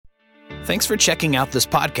Thanks for checking out this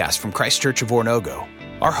podcast from Christ Church of Oronogo.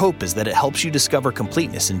 Our hope is that it helps you discover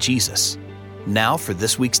completeness in Jesus. Now for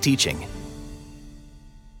this week's teaching.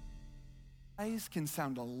 Lies can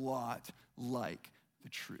sound a lot like the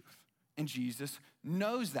truth. And Jesus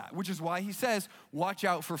knows that, which is why he says, watch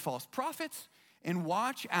out for false prophets and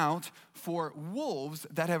watch out for wolves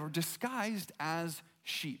that have disguised as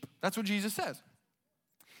sheep. That's what Jesus says.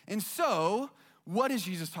 And so, what is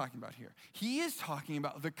Jesus talking about here? He is talking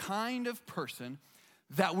about the kind of person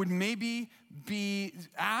that would maybe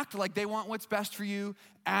act like they want what's best for you,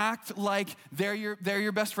 act like they're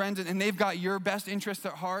your best friends and they've got your best interests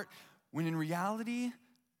at heart, when in reality,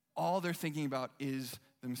 all they're thinking about is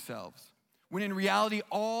themselves. When in reality,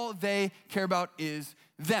 all they care about is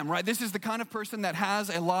them, right? This is the kind of person that has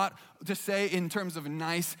a lot to say in terms of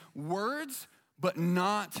nice words, but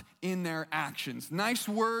not in their actions. Nice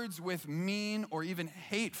words with mean or even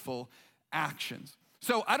hateful actions.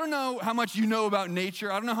 So I don't know how much you know about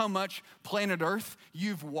nature. I don't know how much Planet Earth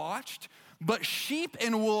you've watched, but sheep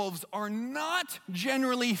and wolves are not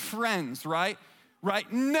generally friends, right?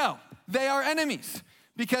 Right? No, they are enemies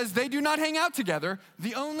because they do not hang out together.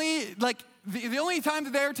 The only time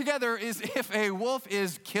that they're together is if a wolf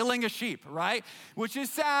is killing a sheep, right? Which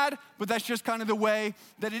is sad, but that's just kind of the way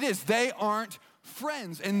that it is. They aren't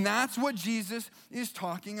friends, and that's what Jesus is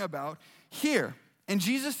talking about here. And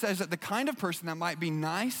Jesus says that the kind of person that might be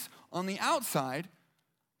nice on the outside,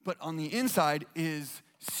 but on the inside is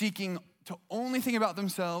seeking to only think about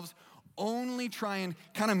themselves, only try and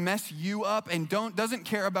kind of mess you up and doesn't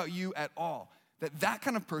care about you at all. That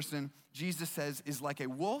kind of person, Jesus says, is like a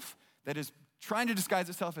wolf that is trying to disguise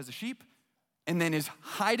itself as a sheep and then is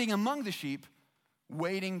hiding among the sheep,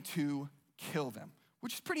 waiting to kill them,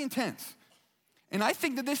 which is pretty intense. And I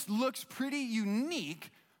think that this looks pretty unique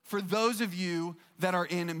for those of you that are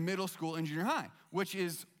in middle school and junior high, which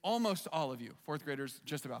is almost all of you, fourth graders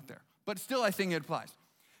just about there. But still, I think it applies.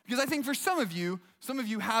 Because I think for some of you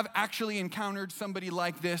have actually encountered somebody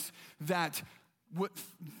like this that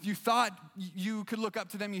you thought you could look up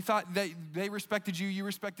to them, you thought that they respected you, you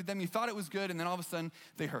respected them, you thought it was good, and then all of a sudden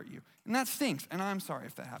they hurt you. And that stinks, and I'm sorry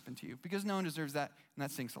if that happened to you, because no one deserves that, and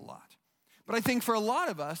that stinks a lot. But I think for a lot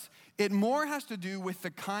of us, it more has to do with the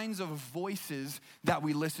kinds of voices that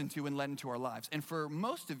we listen to and let into our lives. And for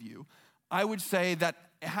most of you, I would say that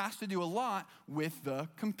it has to do a lot with the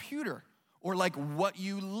computer or like what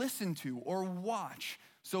you listen to or watch.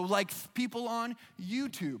 So like people on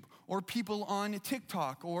YouTube or people on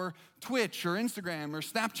TikTok or Twitch or Instagram or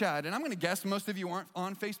Snapchat. And I'm going to guess most of you aren't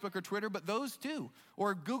on Facebook or Twitter, but those too.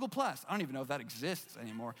 Or Google+. I don't even know if that exists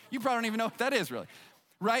anymore. You probably don't even know what that is really.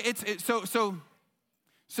 Right? So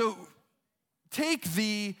take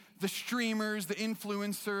the streamers, the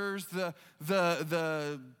influencers,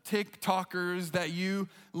 the TikTokers that you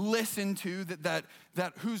listen to that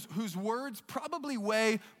whose words probably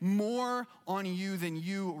weigh more on you than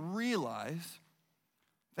you realize.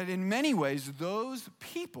 That in many ways those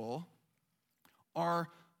people are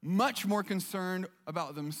much more concerned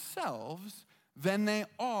about themselves than they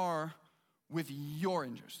are with your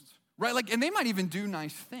interests. Right? And they might even do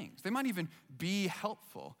nice things. They might even be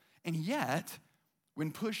helpful. And yet,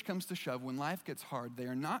 when push comes to shove, when life gets hard, they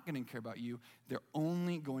are not going to care about you. They're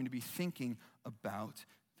only going to be thinking about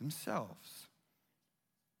themselves.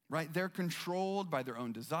 Right? They're controlled by their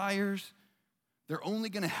own desires. They're only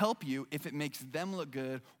going to help you if it makes them look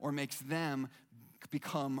good or makes them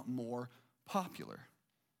become more popular.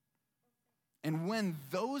 And when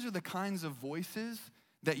those are the kinds of voices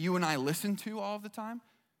that you and I listen to all the time,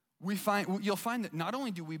 you'll find that not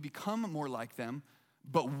only do we become more like them,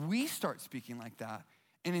 but we start speaking like that,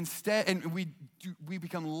 and we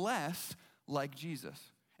become less like Jesus.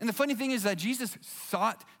 And the funny thing is that Jesus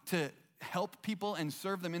sought to help people and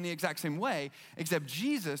serve them in the exact same way, except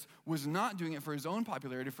Jesus was not doing it for his own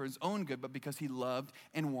popularity, for his own good, but because he loved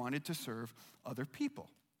and wanted to serve other people.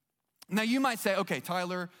 Now you might say, okay,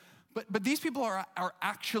 Tyler, but these people are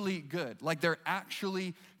actually good, like they're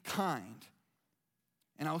actually kind.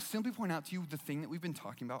 And I'll simply point out to you the thing that we've been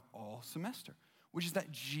talking about all semester, which is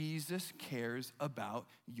that Jesus cares about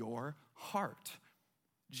your heart.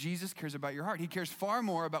 Jesus cares about your heart. He cares far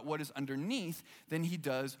more about what is underneath than he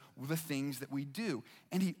does the things that we do.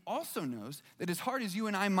 And he also knows that as hard as you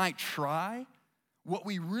and I might try, what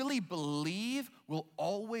we really believe will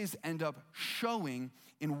always end up showing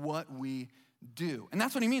in what we do. And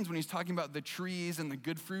that's what he means when he's talking about the trees and the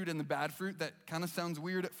good fruit and the bad fruit. That kind of sounds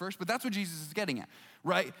weird at first, but that's what Jesus is getting at,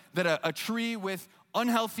 right? That a tree with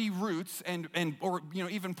unhealthy roots or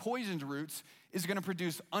even poisoned roots is going to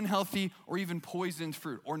produce unhealthy or even poisoned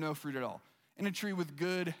fruit or no fruit at all. And a tree with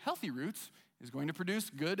good, healthy roots is going to produce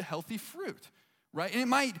good, healthy fruit, right? And it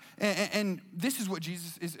might, and this is what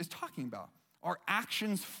Jesus is talking about. Our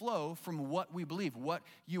actions flow from what we believe, what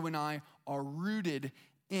you and I are rooted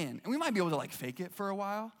in. And we might be able to like fake it for a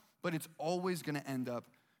while, but it's always going to end up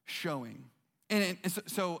showing. And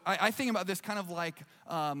so I think about this kind of like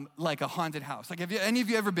a haunted house. Like, have any of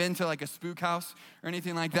you ever been to like a spook house or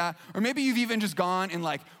anything like that? Or maybe you've even just gone and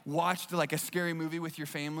like watched like a scary movie with your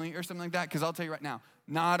family or something like that. Because I'll tell you right now,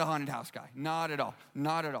 not a haunted house guy. Not at all.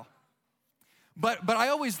 Not at all. But I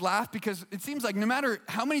always laugh because it seems like no matter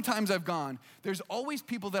how many times I've gone, there's always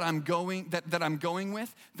people that I'm going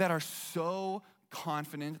with that are so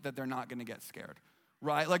confident that they're not going to get scared.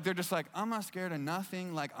 Right? Like they're just like, I'm not scared of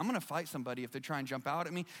nothing. Like I'm going to fight somebody if they try and jump out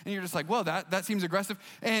at me. And you're just like, well, that seems aggressive.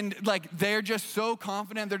 And like they're just so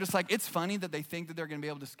confident. They're just like, it's funny that they think that they're going to be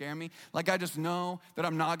able to scare me. Like I just know that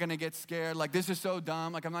I'm not going to get scared. Like this is so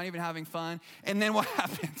dumb. Like I'm not even having fun. And then what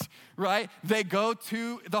happens, right? They go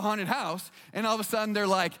to the haunted house and all of a sudden they're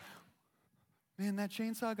like, man, that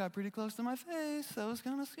chainsaw got pretty close to my face. That was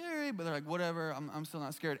kind of scary. But they're like, whatever, I'm still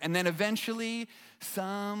not scared. And then eventually,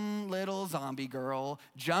 some little zombie girl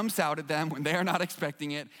jumps out at them when they are not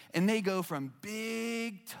expecting it. And they go from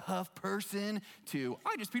big, tough person to,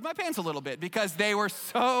 I just peed my pants a little bit because they were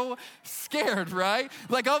so scared, right?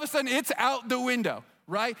 Like all of a sudden, it's out the window.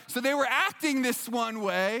 Right? So they were acting this one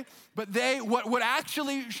way, but what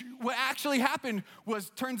actually happened was,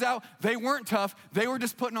 turns out they weren't tough. They were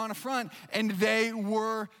just putting on a front, and they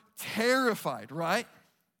were terrified, right?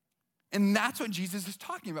 And that's what Jesus is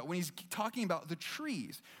talking about when he's talking about the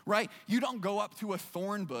trees, right? You don't go up to a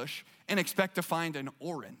thorn bush and expect to find an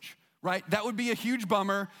orange, right? That would be a huge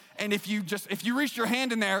bummer. And if you reached your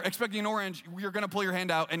hand in there expecting an orange, you're gonna pull your hand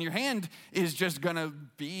out and your hand is just gonna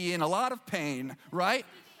be in a lot of pain, right?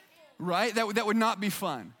 Right? That would not be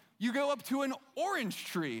fun. You go up to an orange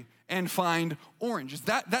tree and find oranges.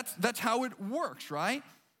 That's how it works, right?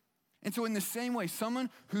 And so in the same way, someone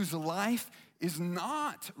whose life is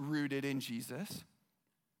not rooted in Jesus,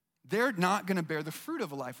 they're not going to bear the fruit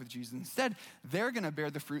of a life with Jesus. Instead, they're going to bear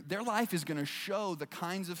the fruit. Their life is going to show the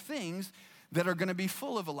kinds of things that are going to be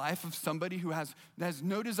full of a life of somebody who has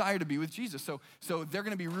no desire to be with Jesus. So they're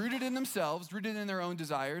going to be rooted in themselves, rooted in their own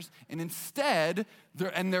desires, and instead,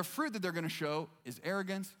 their fruit that they're going to show is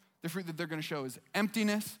arrogance. The fruit that they're going to show is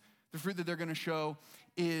emptiness. The fruit that they're going to show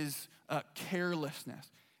is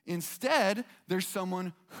carelessness. Instead, there's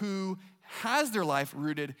someone who has their life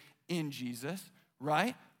rooted in Jesus,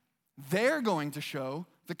 right? They're going to show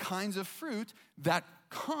the kinds of fruit that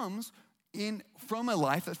comes from a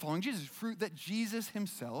life that's following Jesus, fruit that Jesus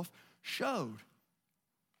himself showed,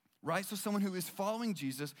 right? So someone who is following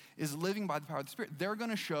Jesus is living by the power of the Spirit. They're going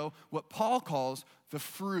to show what Paul calls the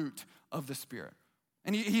fruit of the Spirit.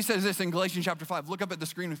 And he says this in Galatians chapter 5. Look up at the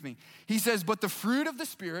screen with me. He says, but the fruit of the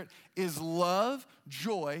Spirit is love,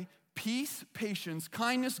 joy, peace, patience,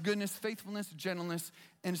 kindness, goodness, faithfulness, gentleness,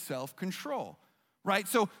 and self-control. Right?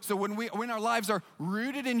 So when our lives are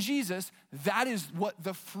rooted in Jesus, that is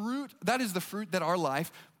the fruit that our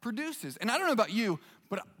life produces. And I don't know about you,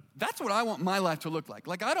 but that's what I want my life to look like.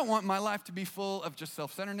 Like I don't want my life to be full of just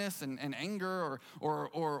self-centeredness and anger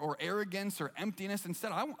or arrogance or emptiness.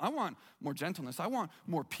 Instead, I want more gentleness. I want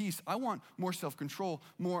more peace. I want more self-control,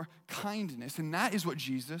 more kindness. And that is what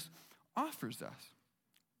Jesus offers us.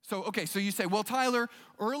 So you say, well, Tyler,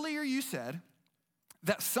 earlier you said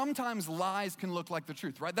that sometimes lies can look like the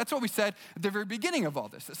truth, right? That's what we said at the very beginning of all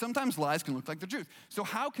this, that sometimes lies can look like the truth. So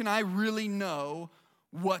how can I really know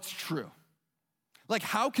what's true? Like,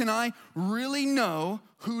 how can I really know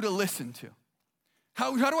who to listen to?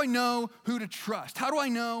 How do I know who to trust? How do I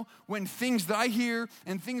know when things that I hear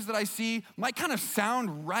and things that I see might kind of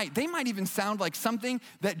sound right? They might even sound like something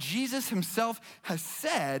that Jesus himself has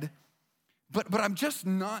said, but I'm just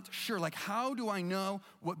not sure. Like, how do I know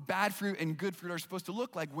what bad fruit and good fruit are supposed to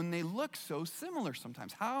look like when they look so similar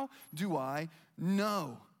sometimes? How do I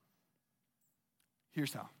know?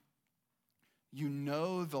 Here's how. You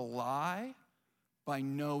know the lie by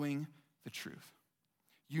knowing the truth.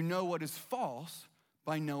 You know what is false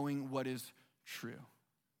by knowing what is true.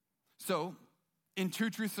 So, in Two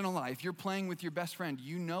Truths and a Lie, if you're playing with your best friend,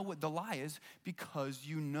 you know what the lie is because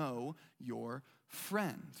you know your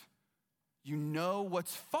friend. You know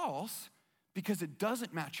what's false because it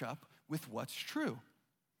doesn't match up with what's true.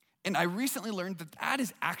 And I recently learned that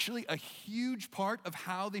is actually a huge part of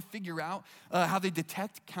how they figure out, how they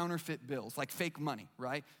detect counterfeit bills, like fake money,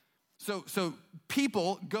 right? So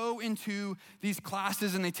people go into these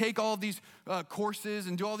classes and they take all these courses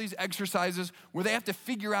and do all these exercises where they have to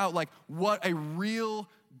figure out like what a real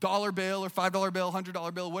dollar bill or $5 bill,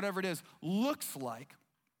 $100 bill, whatever it is, looks like.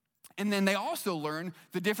 And then they also learn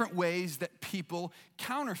the different ways that people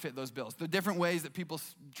counterfeit those bills, the different ways that people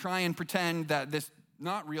try and pretend that this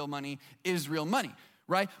not real money is real money,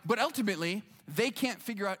 right? But ultimately, they can't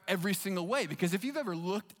figure out every single way, because if you've ever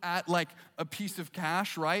looked at like a piece of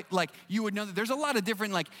cash, right? Like you would know that there's a lot of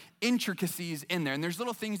different like intricacies in there, and there's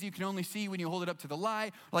little things you can only see when you hold it up to the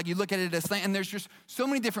light, like you look at it as slant, and there's just so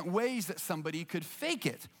many different ways that somebody could fake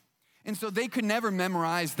it. And so they could never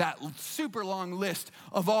memorize that super long list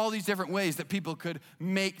of all these different ways that people could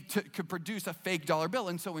could produce a fake dollar bill.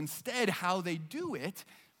 And so instead, how they do it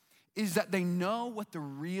is that they know what the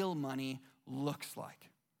real money looks like.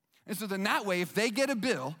 And so then that way, if they get a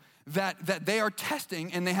bill that they are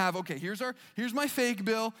testing and they have, okay, here's my fake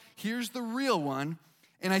bill, here's the real one,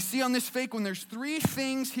 and I see on this fake one, there's 3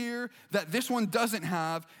 things here that this one doesn't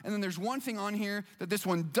have, and then there's one thing on here that this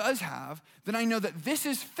one does have, then I know that this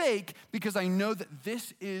is fake because I know that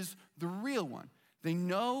this is the real one. They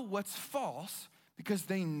know what's false because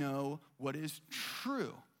they know what is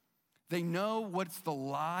true. They know what's the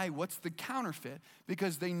lie, what's the counterfeit,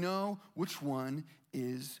 because they know which one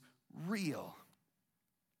is real.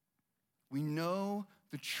 We know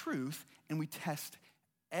the truth, and we test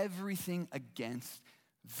everything against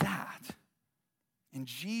that. And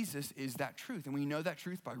Jesus is that truth. And we know that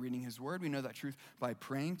truth by reading his word. We know that truth by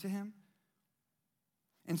praying to him.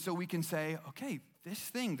 And so we can say, okay, this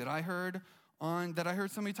thing that I heard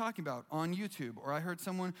somebody talking about on YouTube, or I heard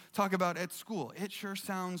someone talk about at school, it sure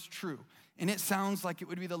sounds true. And it sounds like it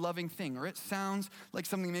would be the loving thing, or it sounds like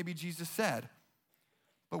something maybe Jesus said.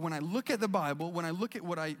 But when I look at the Bible, when I look at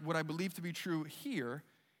what I believe to be true here,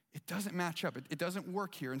 it doesn't match up. It doesn't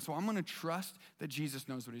work here. And so I'm going to trust that Jesus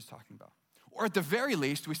knows what he's talking about. Or at the very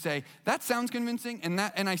least, we say, that sounds convincing, and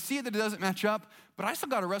I see that it doesn't match up, but I still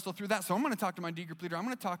got to wrestle through that. So I'm going to talk to my D group leader. I'm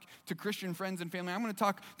going to talk to Christian friends and family. I'm going to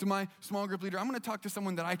talk to my small group leader. I'm going to talk to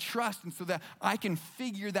someone that I trust, and so that I can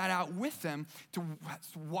figure that out with them to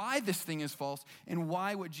why this thing is false and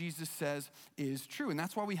why what Jesus says is true. And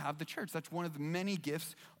that's why we have the church. That's one of the many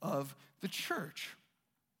gifts of the church.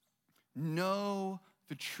 Know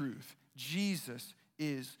the truth. Jesus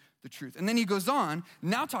is the truth. And then he goes on,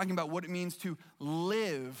 now talking about what it means to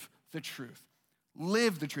live the truth.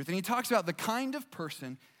 Live the truth. And he talks about the kind of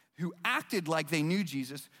person who acted like they knew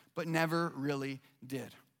Jesus, but never really did.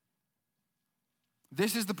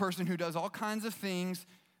 This is the person who does all kinds of things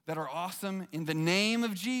that are awesome in the name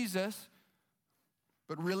of Jesus,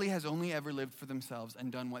 but really has only ever lived for themselves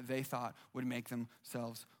and done what they thought would make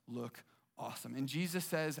themselves look awesome. And Jesus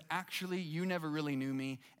says, actually, you never really knew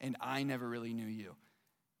me, and I never really knew you.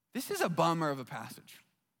 This is a bummer of a passage.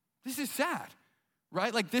 This is sad,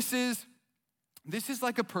 right? Like this is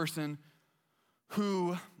like a person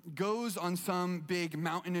who goes on some big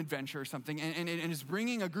mountain adventure or something and is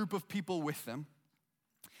bringing a group of people with them.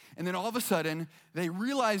 And then all of a sudden, they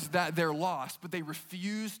realize that they're lost, but they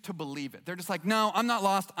refuse to believe it. They're just like, no, I'm not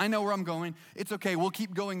lost. I know where I'm going. It's okay. We'll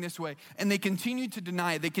keep going this way. And they continue to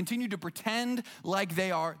deny it. They continue to pretend like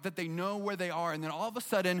that they know where they are. And then all of a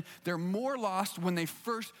sudden, they're more lost than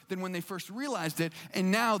when they first realized it.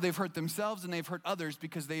 And now they've hurt themselves and they've hurt others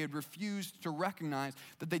because they had refused to recognize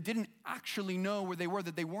that they didn't actually know where they were,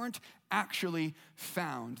 that they weren't actually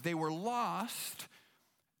found. They were lost,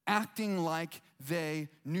 acting like they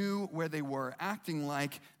knew where they were, acting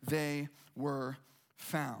like they were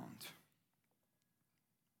found.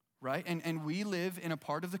 Right? And we live in a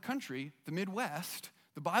part of the country, the Midwest,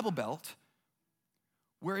 the Bible Belt,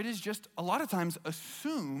 where it is just a lot of times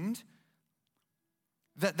assumed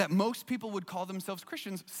that most people would call themselves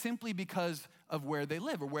Christians simply because of where they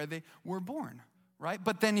live or where they were born. Right?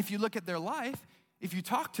 But then if you look at their life, if you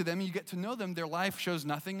talk to them, you get to know them, their life shows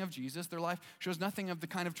nothing of Jesus. Their life shows nothing of the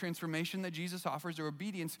kind of transformation that Jesus offers or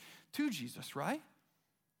obedience to Jesus, right?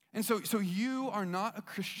 And so you are not a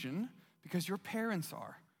Christian because your parents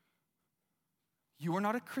are. You are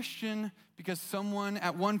not a Christian because someone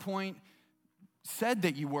at one point said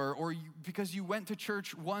that you were, or because you went to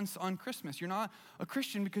church once on Christmas. You're not a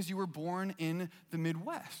Christian because you were born in the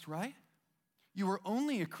Midwest, right? You are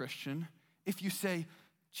only a Christian if you say,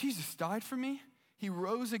 Jesus died for me. He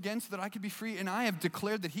rose again so that I could be free, and I have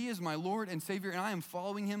declared that he is my Lord and Savior, and I am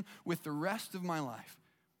following him with the rest of my life.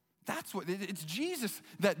 That's what, it's Jesus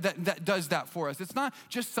that does that for us. It's not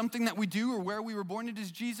just something that we do or where we were born. It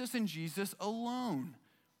is Jesus and Jesus alone.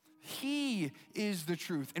 He is the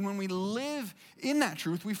truth. And when we live in that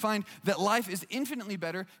truth, we find that life is infinitely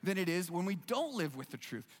better than it is when we don't live with the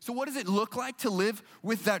truth. So what does it look like to live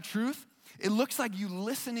with that truth? It looks like you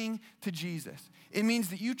listening to Jesus. It means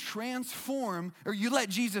that you transform, or you let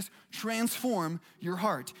Jesus transform your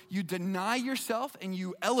heart. You deny yourself and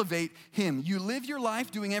you elevate him. You live your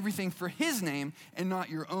life doing everything for his name and not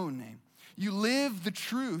your own name. You live the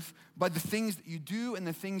truth by the things that you do and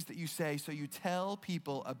the things that you say. So you tell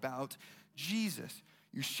people about Jesus.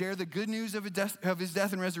 You share the good news of his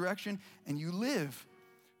death and resurrection, and you live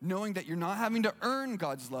knowing that you're not having to earn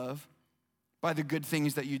God's love by the good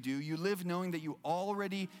things that you do. You live knowing that you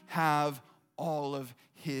already have all of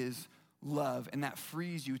his love, and that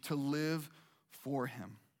frees you to live for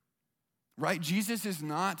him. Right? Jesus is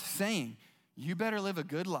not saying, you better live a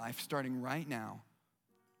good life starting right now,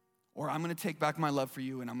 or I'm going to take back my love for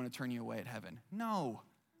you and I'm going to turn you away at heaven. No,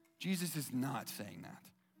 Jesus is not saying that.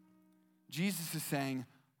 Jesus is saying,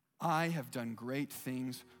 I have done great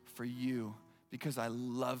things for you because I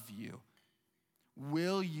love you.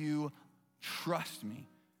 Will you trust me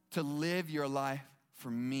to live your life for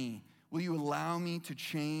me? Will you allow me to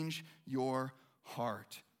change your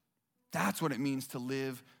heart? That's what it means to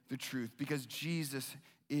live the truth, because Jesus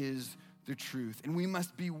is the truth. And we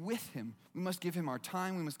must be with him. We must give him our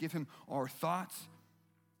time. We must give him our thoughts,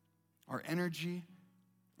 our energy.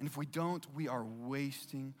 And if we don't, we are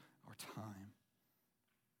wasting our time.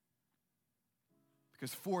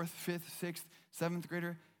 Because 4th, 5th, 6th, 7th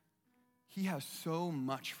grader, he has so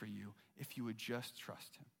much for you if you would just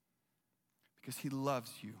trust him. Because he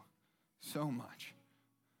loves you so much.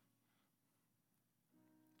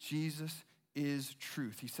 Jesus is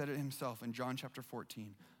truth. He said it himself in John chapter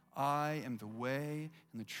 14. I am the way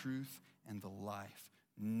and the truth and the life.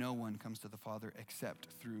 No one comes to the Father except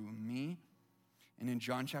through me. And in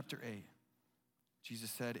John chapter 8,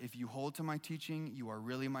 Jesus said, if you hold to my teaching, you are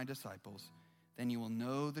really my disciples. Then you will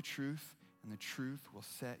know the truth, and the truth will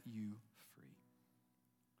set you free.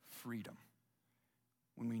 Freedom.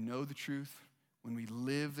 When we know the truth, when we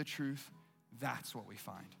live the truth, that's what we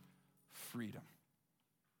find. Freedom.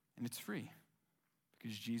 And it's free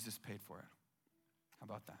because Jesus paid for it. How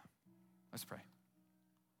about that? Let's pray.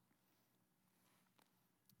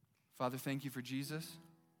 Father, thank you for Jesus.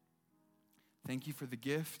 Thank you for the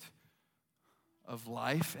gift of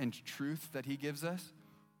life and truth that he gives us.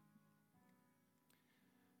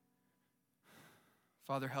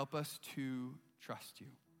 Father, help us to trust you.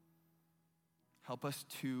 Help us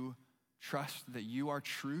to trust that you are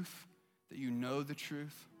truth, that you know the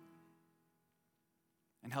truth,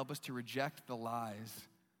 and help us to reject the lies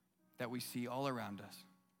that we see all around us.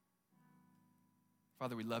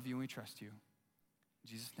 Father, we love you and we trust you. In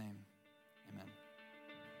Jesus' name, amen.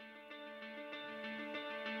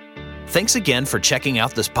 Thanks again for checking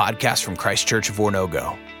out this podcast from Christ Church of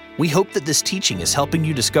Oronogo. We hope that this teaching is helping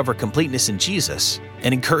you discover completeness in Jesus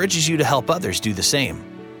and encourages you to help others do the same.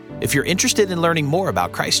 If you're interested in learning more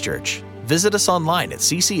about Christ Church, visit us online at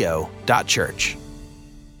cco.church.